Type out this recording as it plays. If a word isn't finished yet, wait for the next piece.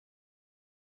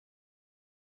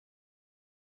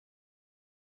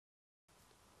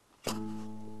Got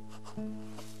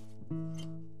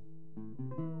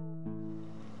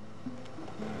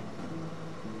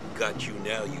you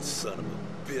now, you son of a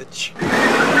bitch.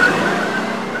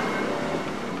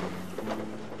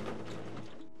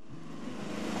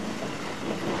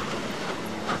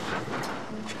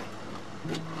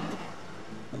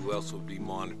 Who else would be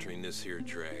monitoring this here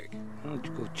drag? Why don't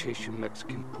you go chase your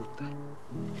Mexican puta?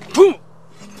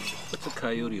 What's a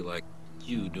coyote like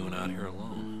you doing out here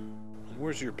alone?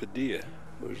 Where's your padilla?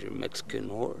 Where's your Mexican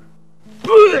whore?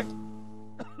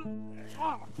 I'm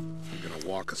gonna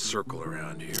walk a circle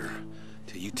around here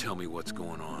till you tell me what's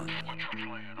going on.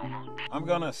 I'm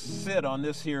gonna sit on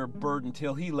this here bird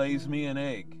until he lays me an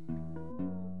egg.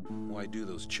 Why do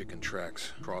those chicken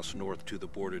tracks? Cross north to the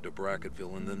border to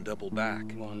Brackettville and then double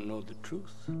back. You wanna know the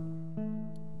truth?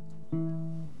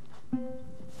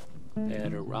 They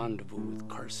had a rendezvous with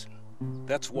Carson.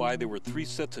 That's why there were 3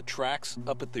 sets of tracks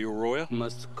up at the Arroyo?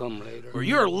 Must come later. Or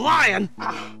you're lying!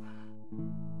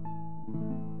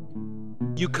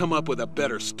 You come up with a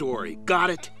better story.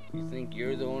 Got it? You think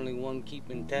you're the only one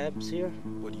keeping tabs here?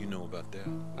 What do you know about that?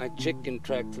 My chicken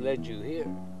tracks led you here.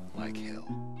 Like hell.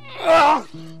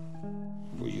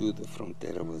 For you, the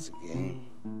frontera was a game.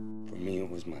 For me, it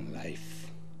was my life.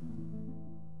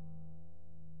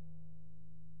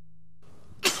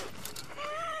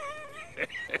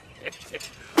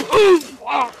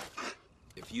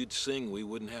 If you'd sing, we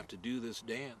wouldn't have to do this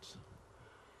dance.